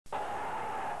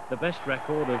The best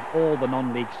record of all the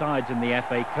non-league sides in the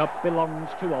FA Cup belongs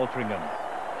to Altrincham.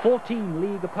 14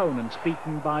 league opponents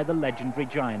beaten by the legendary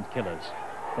Giant Killers.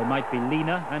 They might be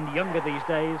leaner and younger these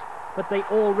days, but they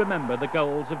all remember the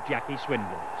goals of Jackie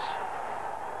Swindells.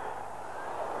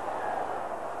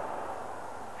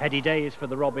 Heady days for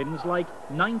the Robins, like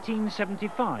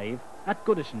 1975 at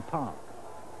Goodison Park.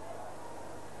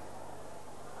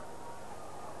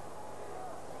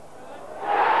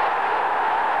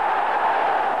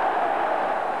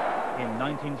 In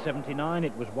 1979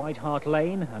 it was White Hart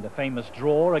Lane and a famous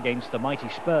draw against the mighty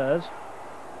Spurs.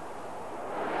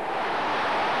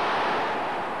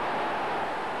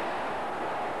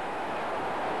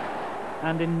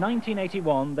 And in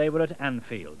 1981 they were at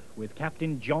Anfield, with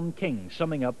Captain John King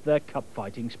summing up their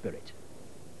cup-fighting spirit.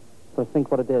 So I think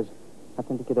what it is, I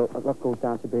think that goes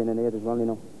down to being in here as well, you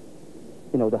know.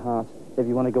 You know, the heart. If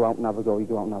you want to go out and have a go, you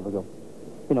go out and have a go.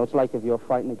 You know, it's like if you're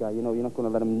fighting a guy, you know, you're not going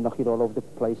to let him knock you all over the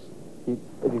place. If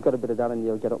you've got a bit of that in you,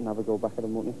 you'll get up and have a go back at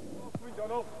him, won't you?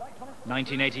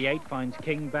 1988 finds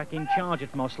King back in charge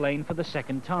at Moss Lane for the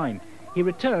second time. He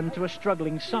returned to a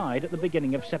struggling side at the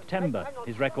beginning of September.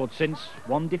 His record since,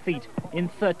 one defeat in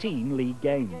 13 league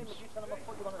games.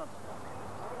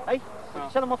 Hey,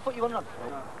 tell him what foot you want on.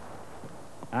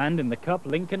 And in the Cup,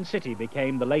 Lincoln City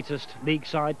became the latest league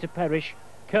side to perish,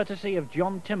 courtesy of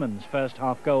John Timmons' first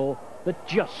half goal that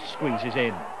just squeezes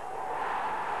in.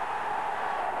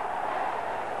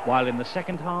 While in the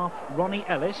second half, Ronnie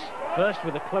Ellis, first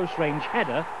with a close-range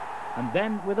header and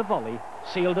then with a volley,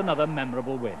 sealed another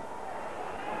memorable win.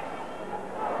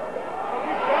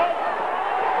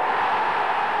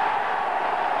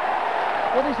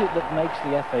 What is it that makes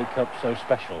the FA Cup so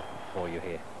special for you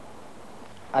here?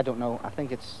 I don't know. I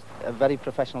think it's a very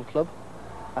professional club.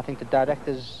 I think the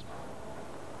directors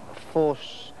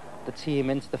force the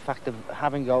team into the fact of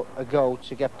having a go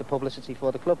to get the publicity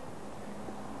for the club.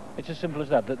 It's as simple as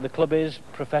that. The club is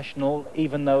professional,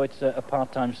 even though it's a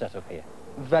part-time setup here.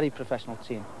 Very professional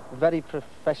team. Very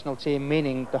professional team,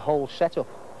 meaning the whole setup,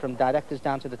 from directors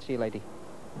down to the tea lady.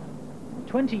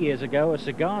 20 years ago, a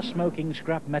cigar-smoking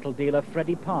scrap metal dealer,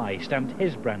 Freddie Pye, stamped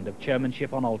his brand of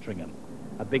chairmanship on Altrincham.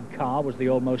 A big car was the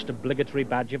almost obligatory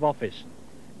badge of office.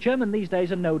 Chairmen these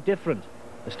days are no different.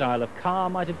 The style of car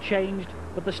might have changed,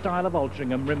 but the style of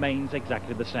Altrincham remains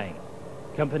exactly the same.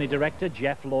 Company director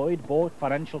Jeff Lloyd bought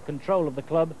financial control of the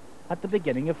club at the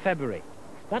beginning of February.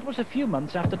 That was a few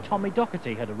months after Tommy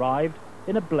Docherty had arrived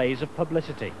in a blaze of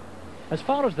publicity. As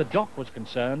far as the Dock was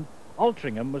concerned,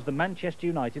 Altrincham was the Manchester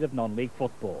United of non-league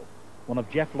football. One of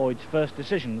Jeff Lloyd's first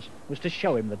decisions was to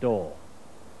show him the door.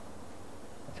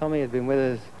 Tommy had been with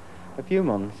us a few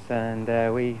months and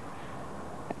we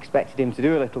expected him to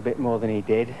do a little bit more than he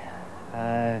did.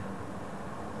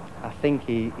 I think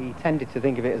he tended to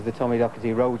think of it as the Tommy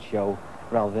Docherty Roadshow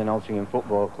rather than Altrincham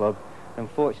Football Club.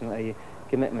 Unfortunately,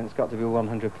 commitment's got to be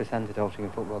 100% at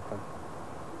Altrincham Football Club.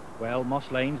 Well, Moss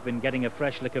Lane's been getting a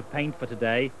fresh lick of paint for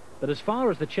today, but as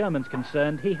far as the chairman's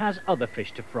concerned, he has other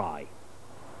fish to fry.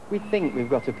 We think we've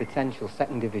got a potential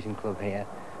second division club here.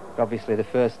 But obviously the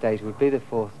first stage would be the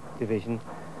fourth division.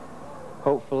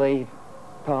 Hopefully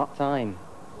part-time.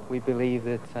 We believe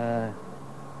that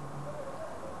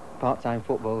part-time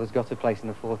football has got a place in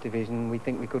the fourth division. We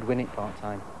think we could win it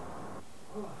part-time.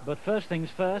 But first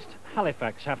things first,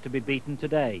 Halifax have to be beaten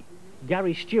today.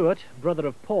 Gary Stewart, brother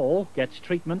of Paul, gets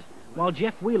treatment, while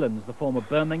Jeff Whelans, the former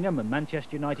Birmingham and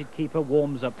Manchester United keeper,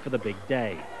 warms up for the big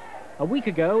day. A week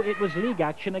ago, it was league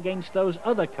action against those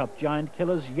other Cup Giant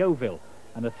Killers, Yeovil,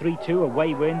 and a 3-2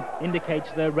 away win indicates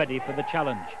they're ready for the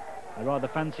challenge. I rather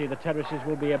fancy the terraces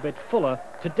will be a bit fuller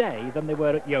today than they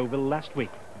were at Yeovil last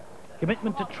week.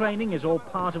 Commitment to training is all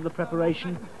part of the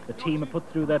preparation. The team are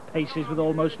put through their paces with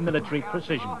almost military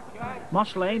precision.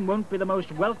 Moss Lane won't be the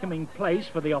most welcoming place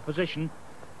for the opposition,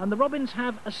 and the Robins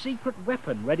have a secret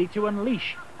weapon ready to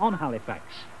unleash on Halifax.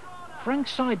 Frank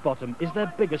Sidebottom is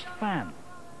their biggest fan.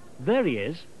 There he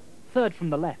is, third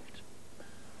from the left.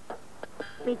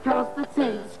 Because the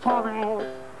team's come out,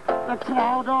 the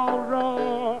crowd all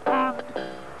roar and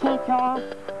kick off.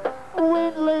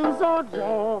 Win, lose or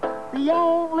draw, the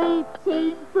only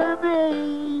team for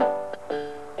me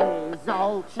is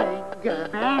Altrincham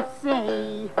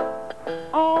FC.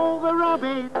 All the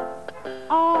Robins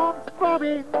aren't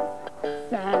bobbins,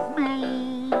 says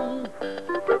me.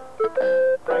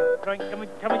 Frank,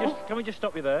 can we just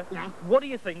stop you there? Yeah. What do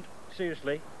you think,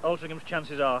 seriously, Altrincham's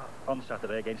chances are on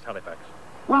Saturday against Halifax?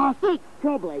 Well, I think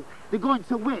probably they're going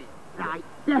to win, right?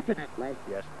 Definitely.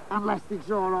 Yes. Unless they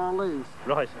draw or lose.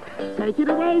 Right. Take it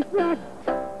away, Fred.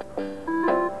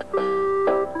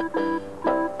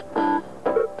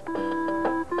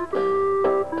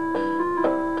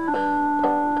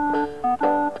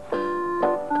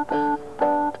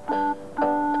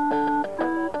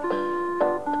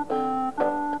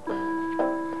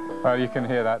 Well, you can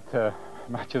hear that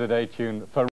match of the day tune for